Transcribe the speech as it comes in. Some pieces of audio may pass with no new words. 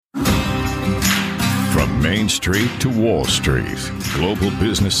Main Street to Wall Street, global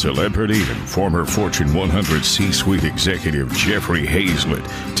business celebrity and former Fortune 100 C-suite executive Jeffrey Hazlett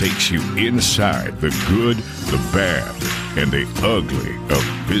takes you inside the good, the bad, and the ugly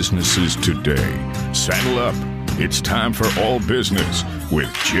of businesses today. Saddle up. It's time for All Business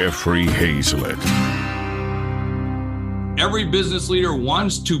with Jeffrey Hazlett. Every business leader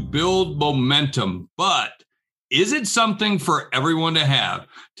wants to build momentum, but is it something for everyone to have?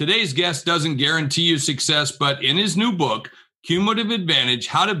 Today's guest doesn't guarantee you success, but in his new book, Cumulative Advantage,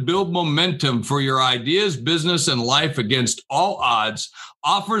 How to Build Momentum for Your Ideas, Business, and Life Against All Odds,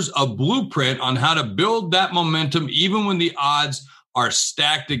 offers a blueprint on how to build that momentum even when the odds are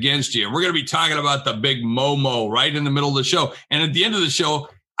stacked against you. And we're going to be talking about the big MoMo right in the middle of the show. And at the end of the show,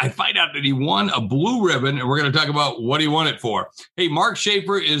 I find out that he won a blue ribbon, and we're going to talk about what he won it for. Hey, Mark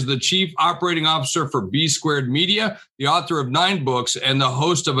Schaefer is the Chief Operating Officer for B Squared Media, the author of 9 books, and the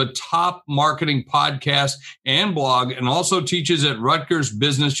host of a top marketing podcast and blog, and also teaches at Rutgers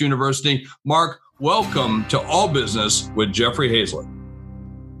Business University. Mark, welcome to All Business with Jeffrey Hazlett.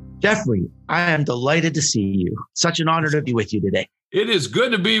 Jeffrey, I am delighted to see you. Such an honor to be with you today. It is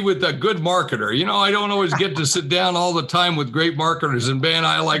good to be with a good marketer. You know, I don't always get to sit down all the time with great marketers, and man,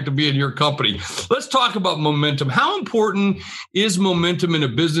 I like to be in your company. Let's talk about momentum. How important is momentum in a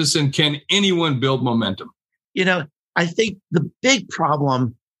business, and can anyone build momentum? You know, I think the big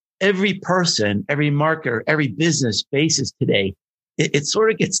problem every person, every marketer, every business faces today, it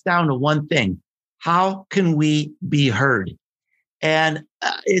sort of gets down to one thing. How can we be heard? And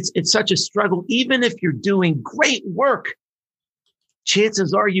it's such a struggle. Even if you're doing great work,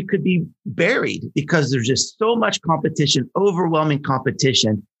 chances are you could be buried because there's just so much competition, overwhelming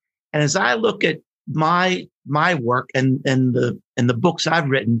competition. And as I look at my work and the books I've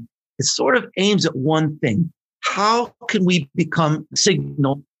written, it sort of aims at one thing. How can we become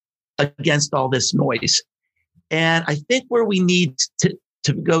signal against all this noise? And I think where we need to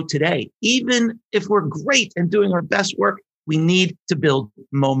go today, even if we're great and doing our best work, we need to build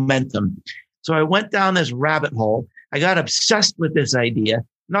momentum. So I went down this rabbit hole. I got obsessed with this idea,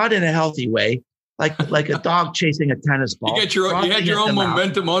 not in a healthy way, like a dog chasing a tennis ball. You had your own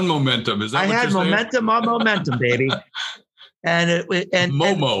momentum on momentum. Is that what you're saying? I had momentum on momentum, baby. And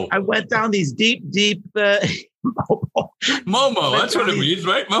MoMo. And I went down these deep. MoMo. That's what it means,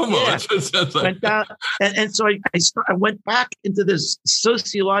 right? MoMo. Yeah. That's what it sounds like. Went down, and so I went back into this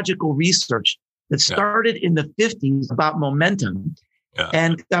sociological research that started in the 50s about momentum. Yeah.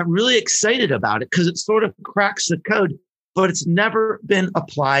 And got really excited about it because it sort of cracks the code, but it's never been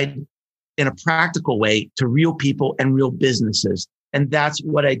applied in a practical way to real people and real businesses. And that's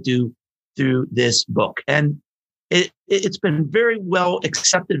what I do through this book. And it's been very well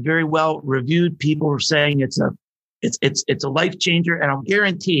accepted, very well reviewed. People are saying it's a life changer. And I'll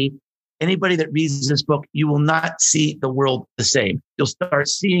guarantee anybody that reads this book, you will not see the world the same. You'll start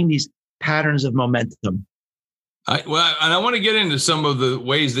seeing these patterns of momentum. And I want to get into some of the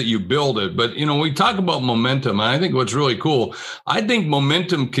ways that you build it, but we talk about momentum, and I think what's really cool, I think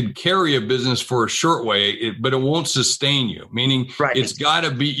momentum could carry a business for a short way, but it won't sustain you. Meaning, It's got to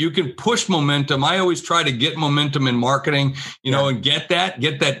be. You can push momentum. I always try to get momentum in marketing, and get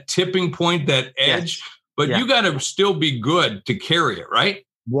that tipping point, that edge. But you got to still be good to carry it, right?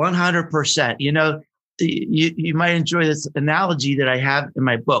 100%. You might enjoy this analogy that I have in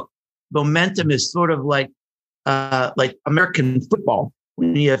my book. Momentum is sort of like American football,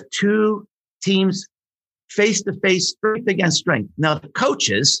 when you have two teams face to face, strength against strength. Now, the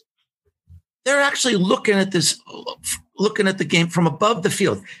coaches, they're actually looking at the game from above the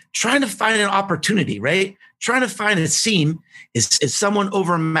field, trying to find an opportunity, right? Trying to find a seam. Is someone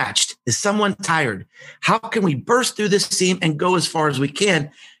overmatched? Is someone tired? How can we burst through this seam and go as far as we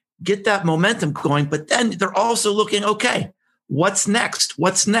can, get that momentum going? But then they're also looking, okay, what's next?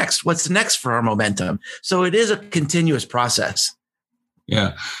 What's next? What's next for our momentum? So it is a continuous process.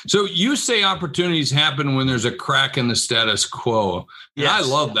 Yeah. So you say opportunities happen when there's a crack in the status quo. And yes. I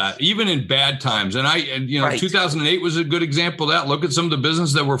love that, even in bad times. And 2008 was a good example of that. Look at some of the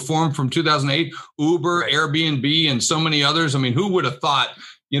businesses that were formed from 2008, Uber, Airbnb, and so many others. I mean, who would have thought,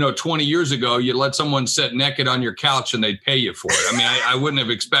 20 years ago, you let someone sit naked on your couch and they'd pay you for it. I mean, I wouldn't have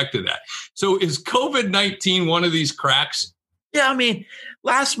expected that. So is COVID-19 one of these cracks? Yeah, I mean,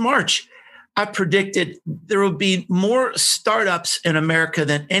 last March, I predicted there will be more startups in America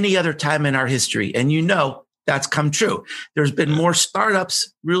than any other time in our history. And that's come true. There's been more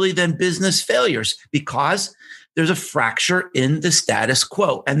startups really than business failures because there's a fracture in the status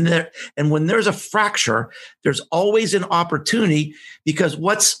quo. And when there's a fracture, there's always an opportunity, because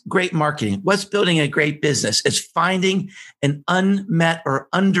what's great marketing? What's building a great business? It's finding an unmet or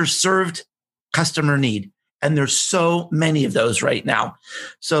underserved customer need. And there's so many of those right now.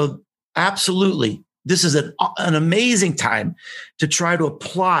 So absolutely, this is an amazing time to try to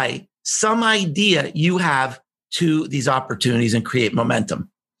apply some idea you have to these opportunities and create momentum.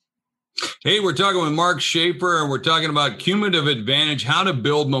 Hey, we're talking with Mark Schaefer, and we're talking about cumulative advantage, how to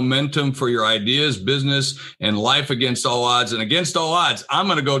build momentum for your ideas, business, and life against all odds. And against all odds, I'm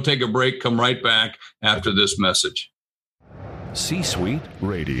going to go take a break, come right back after this message. C-Suite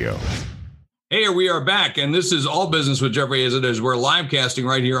Radio. Hey, we are back, and this is All Business with Jeffrey Hazlett as we're live casting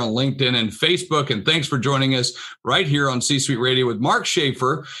right here on LinkedIn and Facebook. And thanks for joining us right here on C-Suite Radio with Mark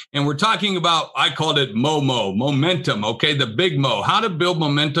Schaefer. And we're talking about, I called it MoMo, momentum, okay, the big Mo, how to build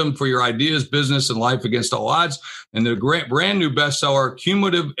momentum for your ideas, business, and life against all odds. And the brand new bestseller,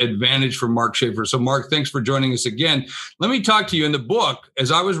 Cumulative Advantage from Mark Schaefer. So, Mark, thanks for joining us again. Let me talk to you in the book.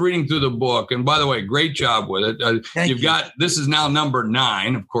 As I was reading through the book, and by the way, great job with it. You've got, this is now number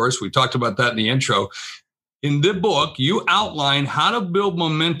 9, of course. We talked about that in the intro. In the book, you outline how to build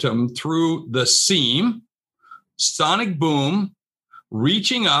momentum through the seam, sonic boom,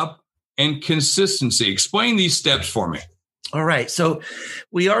 reaching up, and consistency. Explain these steps for me. All right. So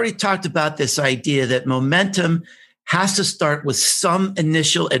we already talked about this idea that momentum has to start with some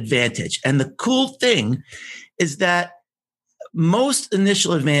initial advantage. And the cool thing is that most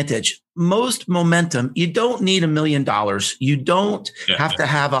initial advantage, most momentum, you don't need $1 million. You don't have to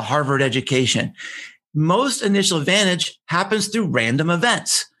have a Harvard education. Most initial advantage happens through random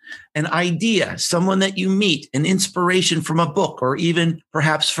events, an idea, someone that you meet, an inspiration from a book, or even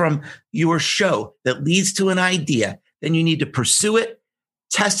perhaps from your show that leads to an idea. Then you need to pursue it,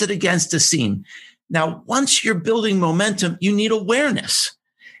 test it against a scene. Now, once you're building momentum, you need awareness.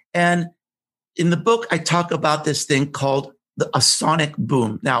 And in the book, I talk about this thing called a sonic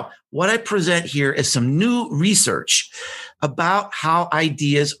boom. Now, what I present here is some new research about how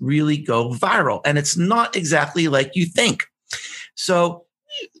ideas really go viral. And it's not exactly like you think. So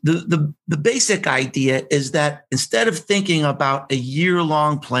the basic idea is that instead of thinking about a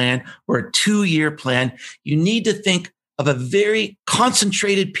year-long plan or a 2-year plan, you need to think of a very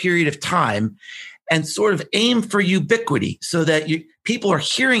concentrated period of time and sort of aim for ubiquity so that people are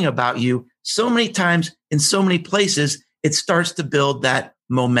hearing about you so many times in so many places, it starts to build that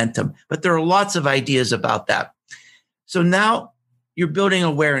momentum. But there are lots of ideas about that. So now you're building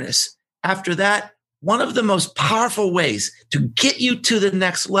awareness. After that, one of the most powerful ways to get you to the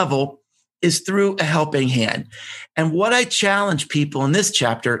next level is through a helping hand. And what I challenge people in this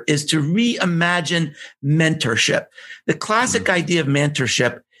chapter is to reimagine mentorship. The classic idea of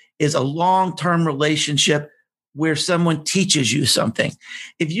mentorship is a long-term relationship where someone teaches you something.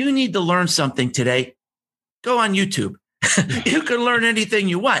 If you need to learn something today, go on YouTube. You can learn anything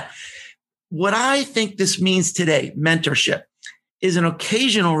you want. What I think this means today, mentorship, is an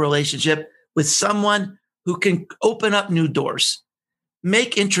occasional relationship with someone who can open up new doors,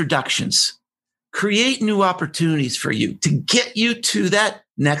 make introductions, create new opportunities for you to get you to that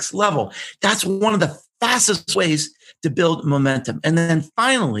next level. That's one of the fastest ways to build momentum. And then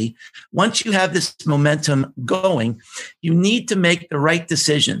finally, once you have this momentum going, you need to make the right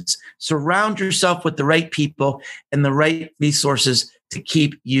decisions. Surround yourself with the right people and the right resources to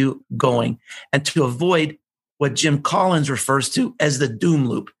keep you going and to avoid what Jim Collins refers to as the doom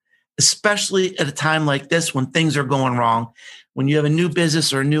loop, especially at a time like this when things are going wrong. When you have a new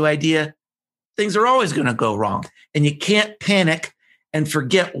business or a new idea, things are always going to go wrong. And you can't panic and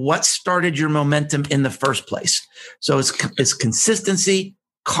forget what started your momentum in the first place. So it's consistency,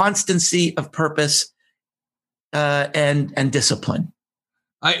 constancy of purpose, and discipline.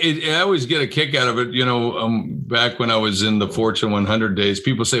 I always get a kick out of it. Back when I was in the Fortune 100 days,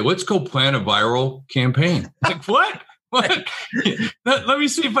 people say, let's go plan a viral campaign. Like, what? What? Let me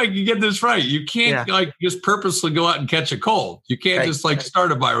see if I can get this right. You can't just purposely go out and catch a cold. You can't just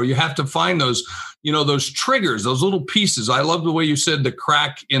start a viral. You have to find those, those triggers, those little pieces. I love the way you said the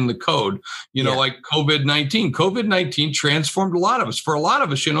crack in the code, like COVID-19. COVID-19 transformed a lot of us. For a lot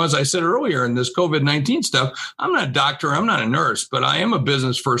of us, as I said earlier in this COVID-19 stuff, I'm not a doctor, I'm not a nurse, but I am a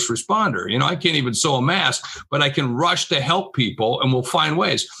business first responder. I can't even sew a mask, but I can rush to help people and we'll find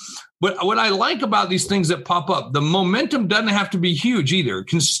ways. But what I like about these things that pop up, the momentum doesn't have to be huge either. It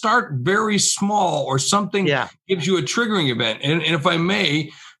can start very small or something gives you a triggering event. And if I may,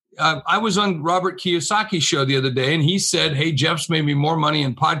 I was on Robert Kiyosaki's show the other day, and he said, hey, Jeff's made me more money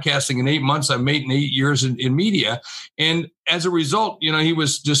in podcasting in 8 months I've made in 8 years in media. And as a result, he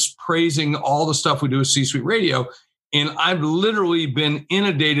was just praising all the stuff we do with C-Suite Radio. And I've literally been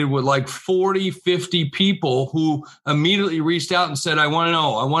inundated with like 40, 50 people who immediately reached out and said, I want to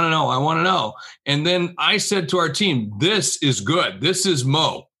know, I want to know, I want to know. And then I said to our team, this is good. This is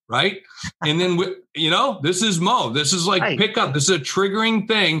Mo, right? And then, this is Mo. This is like pick up. This is a triggering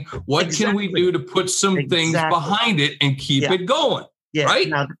thing. What can we do to put some things behind it and keep it going? Yeah. Right.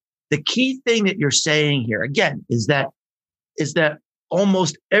 Now, the key thing that you're saying here, again, is that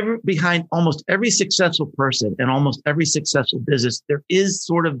behind almost every successful person and almost every successful business, there is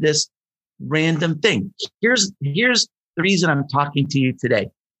sort of this random thing. Here's the reason I'm talking to you today.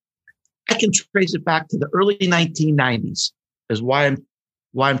 I can trace it back to the early 1990s is why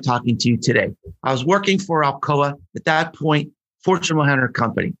I'm talking to you today. I was working for Alcoa at that point, Fortune 100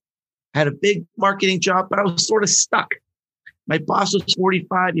 company. I had a big marketing job, but I was sort of stuck. My boss was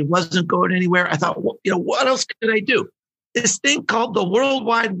 45. He wasn't going anywhere. I thought, what else could I do? This thing called the World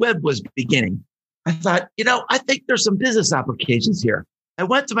Wide Web was beginning. I thought, I think there's some business applications here. I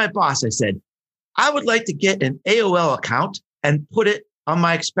went to my boss. I said, I would like to get an AOL account and put it on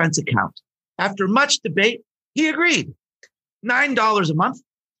my expense account. After much debate, he agreed. $9 a month.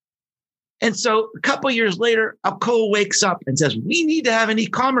 And so a couple of years later, Alcoa wakes up and says, we need to have an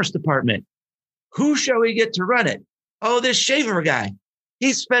e-commerce department. Who shall we get to run it? Oh, this Schaefer guy.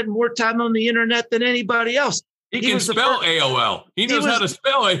 He spent more time on the internet than anybody else. He can spell AOL. He knows how to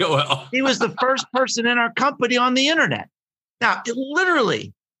spell AOL. He was the first person in our company on the internet. Now,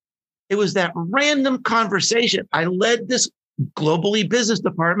 it was that random conversation. I led this globally business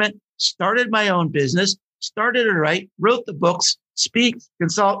department, started my own business, started to write, wrote the books, speak,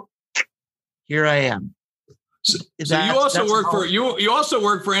 consult. Here I am. So you also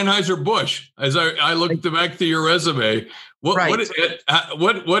work for Anheuser-Busch. As I looked back through your resume, what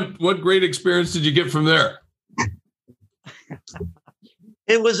great experience did you get from there?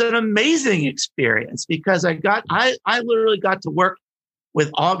 It was an amazing experience because I literally got to work with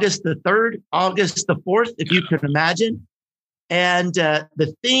August the 3rd, August the 4th, if you can imagine. And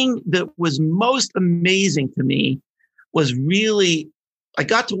the thing that was most amazing to me was really, I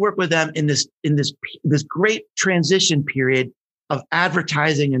got to work with them in this great transition period of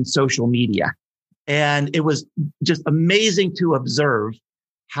advertising and social media. And it was just amazing to observe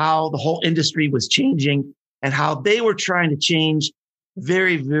how the whole industry was changing and how they were trying to change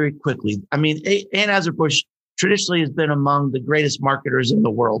very, very quickly. I mean, Anheuser-Busch traditionally has been among the greatest marketers in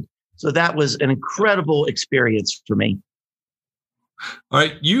the world. So that was an incredible experience for me. All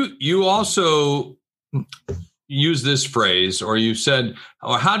right. You also use this phrase, or you said,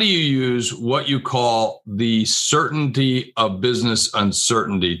 or how do you use what you call the certainty of business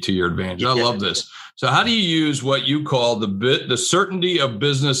uncertainty to your advantage? I love this. So how do you use what you call the certainty of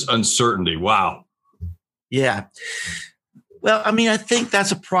business uncertainty? Wow. Yeah. Well, I mean, I think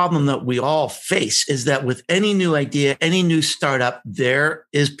that's a problem that we all face, is that with any new idea, any new startup, there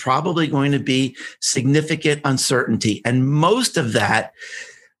is probably going to be significant uncertainty. And most of that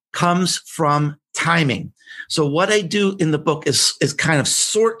comes from timing. So what I do in the book is kind of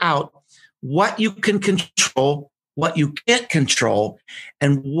sort out what you can control, what you can't control,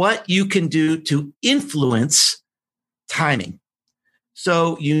 and what you can do to influence timing.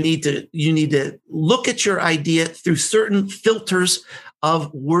 So you need to look at your idea through certain filters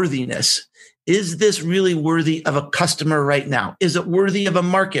of worthiness. Is this really worthy of a customer right now? Is it worthy of a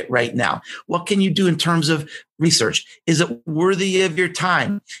market right now? What can you do in terms of research? Is it worthy of your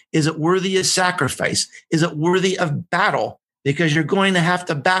time? Is it worthy of sacrifice? Is it worthy of battle? Because you're going to have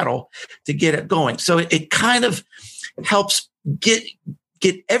to battle to get it going. So it kind of helps get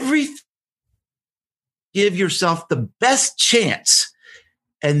everything, give yourself the best chance.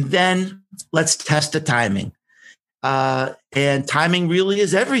 And then let's test the timing. And timing really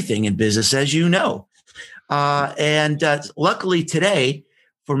is everything in business, as you know. And luckily today,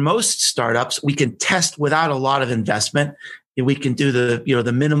 for most startups, we can test without a lot of investment. We can do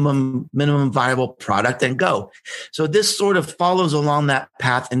the minimum viable product and go. So this sort of follows along that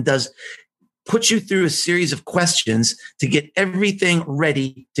path and does put you through a series of questions to get everything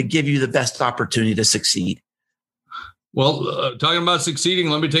ready to give you the best opportunity to succeed. Well, talking about succeeding,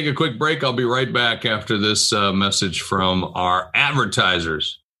 let me take a quick break. I'll be right back after this message from our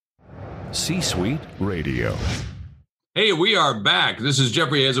advertisers. C-Suite Radio. Hey, we are back. This is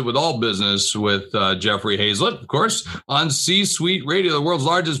Jeffrey Hazlett with All Business with Jeffrey Hazlett, of course, on C-Suite Radio, the world's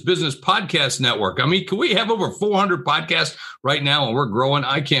largest business podcast network. I mean, can we have over 400 podcasts right now and we're growing?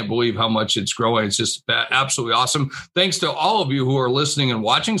 I can't believe how much it's growing. It's just absolutely awesome. Thanks to all of you who are listening and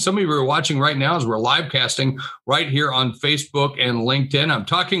watching. Some of you are watching right now as we're live casting right here on Facebook and LinkedIn. I'm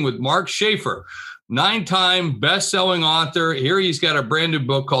talking with Mark Schaefer, 9-time best-selling author. Here he's got a brand new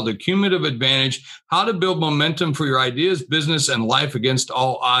book called The Cumulative Advantage, How to Build Momentum for Your Ideas, Business, and Life Against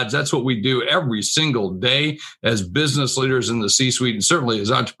All Odds. That's what we do every single day as business leaders in the C-suite and certainly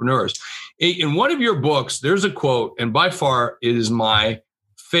as entrepreneurs. In one of your books, there's a quote, and by far it is my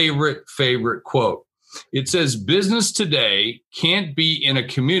favorite quote. It says, business today can't be in a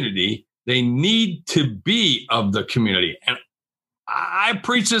community. They need to be of the community. And I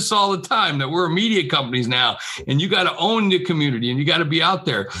preach this all the time, that we're media companies now, and you got to own the community and you got to be out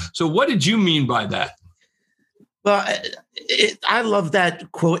there. So what did you mean by that? Well, I love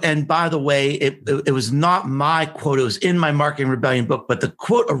that quote. And by the way, it was not my quote. It was in my Marketing Rebellion book, but the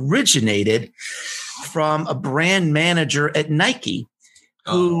quote originated from a brand manager at Nike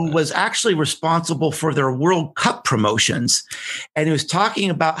who was actually responsible for their World Cup promotions. And he was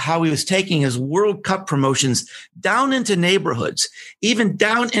talking about how he was taking his World Cup promotions down into neighborhoods, even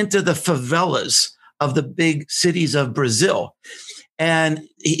down into the favelas of the big cities of Brazil. And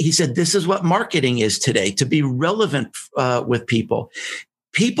he said, this is what marketing is today, to be relevant with people.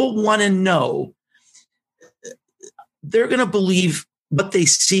 People want to know, they're going to believe what they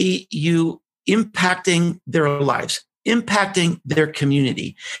see you impacting their lives, impacting their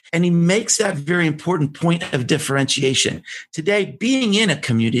community. And he makes that very important point of differentiation. Today, being in a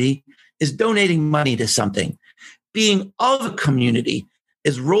community is donating money to something. Being of a community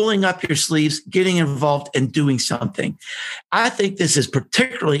is rolling up your sleeves, getting involved, and doing something. I think this is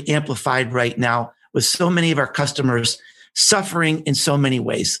particularly amplified right now with so many of our customers suffering in so many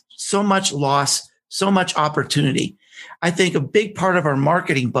ways, so much loss, so much opportunity. I think a big part of our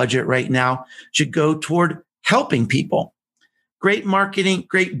marketing budget right now should go toward helping people. Great marketing,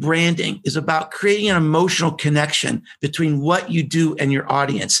 great branding is about creating an emotional connection between what you do and your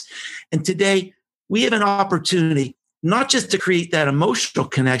audience. And today, we have an opportunity not just to create that emotional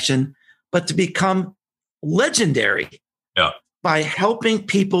connection, but to become legendary by helping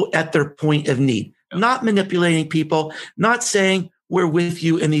people at their point of need, not manipulating people, not saying we're with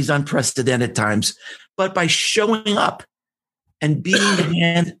you in these unprecedented times, but by showing up and being the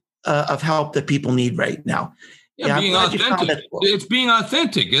hand of help that people need right now. Yeah, being authentic. It's being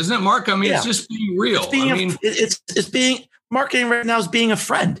authentic, isn't it, Mark? I mean, it's just being real. It's being marketing right now is being a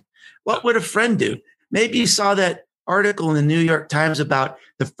friend. What would a friend do? Maybe you saw that article in the New York Times about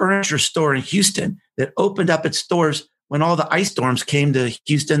the furniture store in Houston that opened up its doors when all the ice storms came to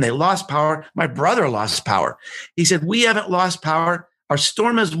Houston. They lost power. My brother lost power. He said, we haven't lost power. Our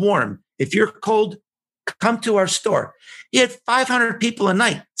storm is warm. If you're cold, come to our store. He had 500 people a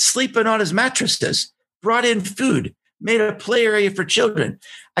night sleeping on his mattresses, brought in food, made a play area for children.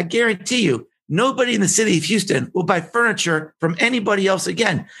 I guarantee you, nobody in the city of Houston will buy furniture from anybody else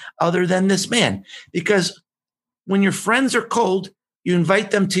again, other than this man. Because when your friends are cold, you invite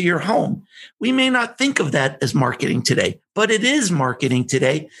them to your home. We may not think of that as marketing today, but it is marketing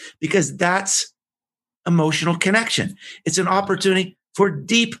today because that's emotional connection. It's an opportunity for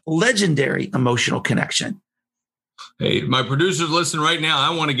deep, legendary emotional connection. Hey, my producers listen right now.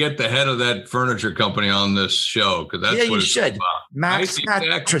 I want to get the head of that furniture company on this show because that's what it's about. Max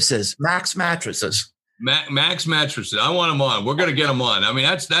Mattresses. Max Mattresses. Max Mattresses. I want them on. We're going to get them on. I mean,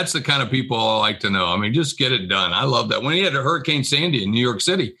 that's the kind of people I like to know. I mean, just get it done. I love that. When he had a Hurricane Sandy in New York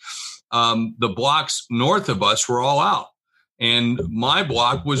City, the blocks north of us were all out. And my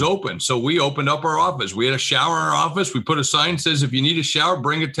block was open. So we opened up our office. We had a shower in our office. We put a sign that says, if you need a shower,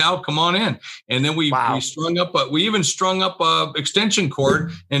 bring a towel, come on in. And then we even strung up a extension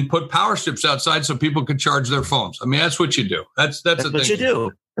cord and put power strips outside so people could charge their phones. I mean, that's what you do. That's the thing. What you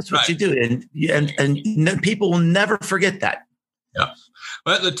do. That's what you do. And people will never forget that. Yeah.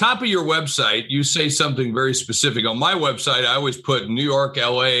 But at the top of your website, you say something very specific. On my website, I always put New York,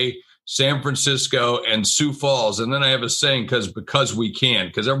 LA, San Francisco, and Sioux Falls. And then I have a saying, because we can,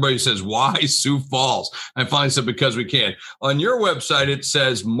 because everybody says, why Sioux Falls? I finally said, because we can. On your website, it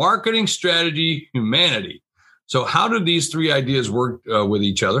says marketing, strategy, humanity. So how do these three ideas work with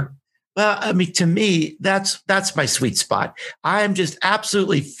each other? Well, I mean, to me, that's my sweet spot. I am just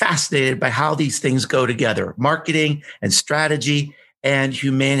absolutely fascinated by how these things go together, marketing and strategy and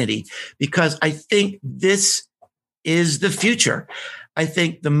humanity, because I think this is the future. I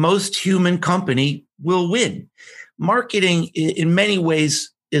think the most human company will win. Marketing, in many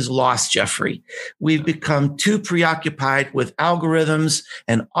ways, is lost, Jeffrey. We've become too preoccupied with algorithms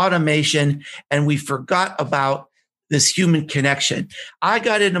and automation, and we forgot about this human connection. I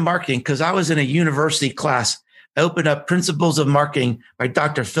got into marketing because I was in a university class. I opened up Principles of Marketing by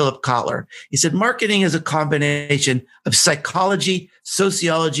Dr. Philip Kotler. He said, marketing is a combination of psychology,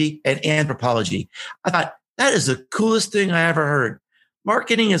 sociology, and anthropology. I thought, that is the coolest thing I ever heard.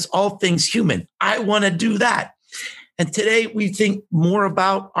 Marketing is all things human. I want to do that. And today we think more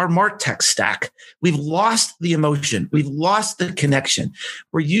about our MarTech stack. We've lost the emotion. We've lost the connection.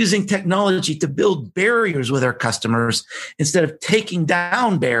 We're using technology to build barriers with our customers instead of taking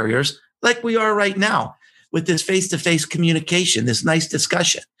down barriers like we are right now. with this face-to-face communication, this nice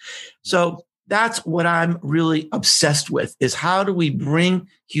discussion. So that's what I'm really obsessed with, is how do we bring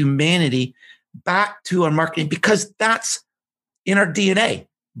humanity back to our marketing? Because that's in our DNA.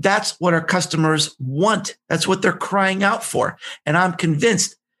 That's what our customers want. That's what they're crying out for. And I'm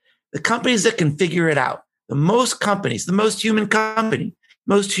convinced the companies that can figure it out, the most companies, the most human company,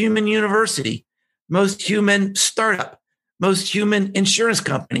 most human university, most human startup, most human insurance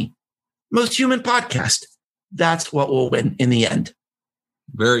company, most human podcast, that's what will win in the end.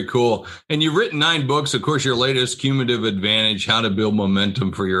 Very cool. And you've written 9 books. Of course, your latest, Cumulative Advantage, How to Build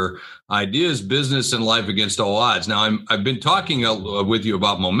Momentum for Your Ideas, Business, and Life Against All Odds. Now, I've been talking with you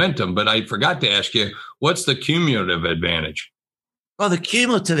about momentum, but I forgot to ask you, what's the cumulative advantage? Well, the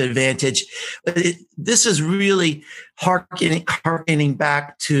cumulative advantage, this is really harkening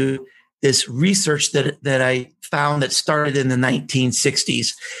back to this research that I found that started in the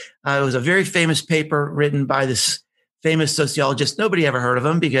 1960s. It was a very famous paper written by this famous sociologist. Nobody ever heard of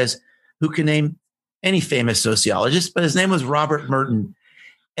him, because who can name any famous sociologist? But his name was Robert Merton.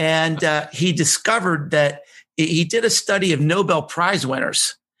 And he discovered that he did a study of Nobel Prize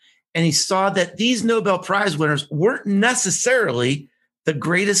winners. And he saw that these Nobel Prize winners weren't necessarily the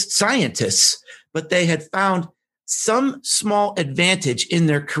greatest scientists, but they had found some small advantage in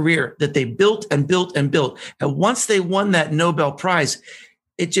their career that they built and built and built. And once they won that Nobel Prize,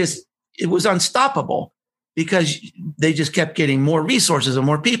 it was unstoppable, because they just kept getting more resources and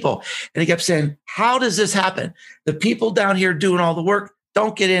more people. And he kept saying, how does this happen? The people down here doing all the work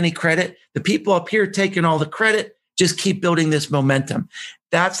don't get any credit. The people up here taking all the credit just keep building this momentum.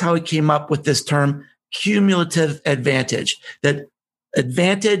 That's how he came up with this term, cumulative advantage, that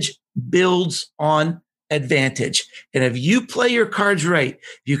advantage builds on advantage. And if you play your cards right,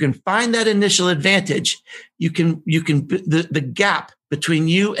 if you can find that initial advantage, the gap between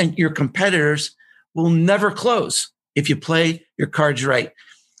you and your competitors will never close if you play your cards right.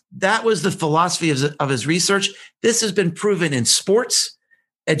 That was the philosophy of his research. This has been proven in sports,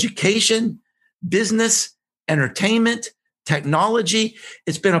 education, business, entertainment, technology.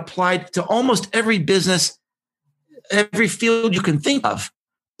 It's been applied to almost every business, every field you can think of,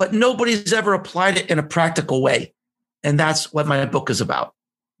 but nobody's ever applied it in a practical way. And that's what my book is about.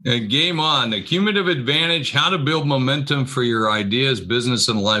 Game on. The Cumulative Advantage, How to Build Momentum for Your Ideas, Business,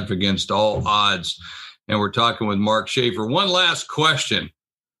 and Life Against All Odds. And we're talking with Mark Schaefer. One last question.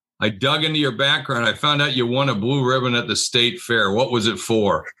 I dug into your background. I found out you won a blue ribbon at the state fair. What was it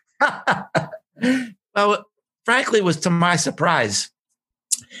for? Well, frankly, it was to my surprise.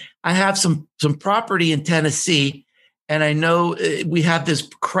 I have some property in Tennessee, and I know we have this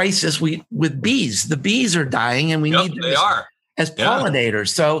crisis with bees. The bees are dying, and we need them as pollinators.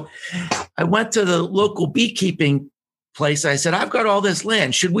 So I went to the local beekeeping place. I said, I've got all this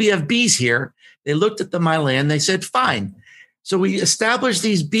land. Should we have bees here? They looked at my land. They said, fine. So we established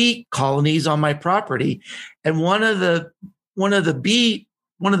these bee colonies on my property. And one of the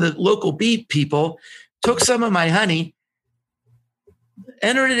local bee people took some of my honey,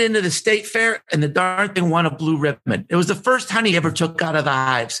 entered it into the state fair, and the darn thing won a blue ribbon. It was the first honey ever took out of the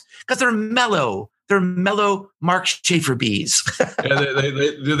hives, because they're mellow. They're mellow Mark Schaefer bees.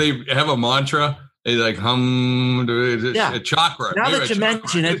 Do they have a mantra? They like hum, a chakra. Now that you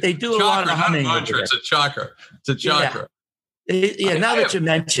mention it, they do a lot of humming. It's a chakra. It's a chakra. Now that you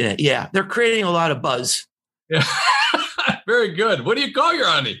mention it, they're creating a lot of buzz. Yeah. Very good. What do you call your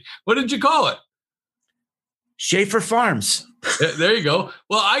honey? What did you call it? Schaefer Farms. There you go.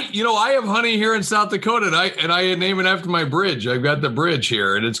 Well, I have honey here in South Dakota, and I name it after my bridge. I've got the bridge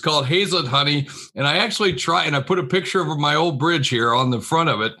here, and it's called Hazelnut honey. And I actually I put a picture of my old bridge here on the front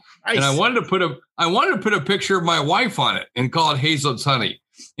of it. Nice. And I wanted to put a picture of my wife on it and call it Hazelnut honey.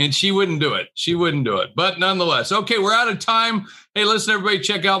 And she wouldn't do it. But nonetheless, okay, we're out of time. Hey, listen, everybody,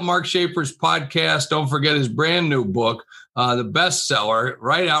 check out Mark Schaefer's podcast. Don't forget his brand new book, the bestseller,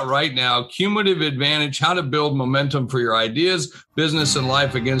 right now, Cumulative Advantage, How to Build Momentum for Your Ideas, Business, and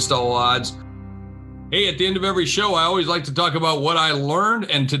Life Against All Odds. Hey, at the end of every show, I always like to talk about what I learned.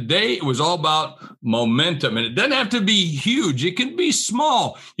 And today it was all about momentum. And it doesn't have to be huge. It can be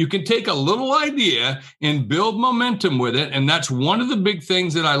small. You can take a little idea and build momentum with it. And that's one of the big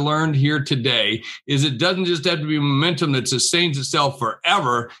things that I learned here today, is it doesn't just have to be momentum that sustains itself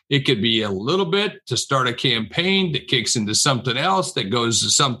forever. It could be a little bit to start a campaign that kicks into something else, that goes to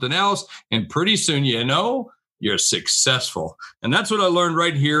something else. And pretty soon, you're successful. And that's what I learned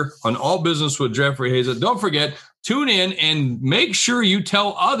right here on All Business with Jeffrey Hayes. Don't forget, tune in and make sure you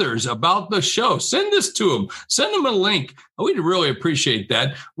tell others about the show. Send this to them. Send them a link. We'd really appreciate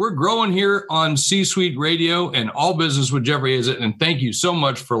that. We're growing here on C-Suite Radio and All Business with Jeffrey Hayes. And thank you so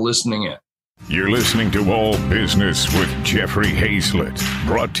much for listening in. You're listening to All Business with Jeffrey Hazlett,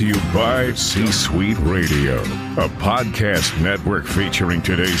 brought to you by C-Suite Radio, a podcast network featuring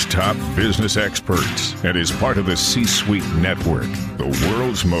today's top business experts and is part of the C-Suite Network, the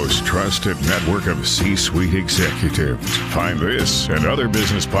world's most trusted network of C-Suite executives. Find this and other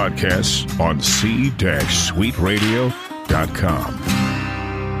business podcasts on c-suiteradio.com.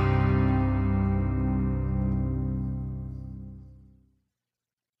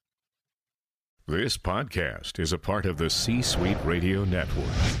 This podcast is a part of the C-Suite Radio Network.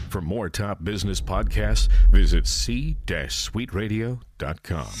 For more top business podcasts, visit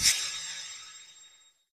c-suiteradio.com.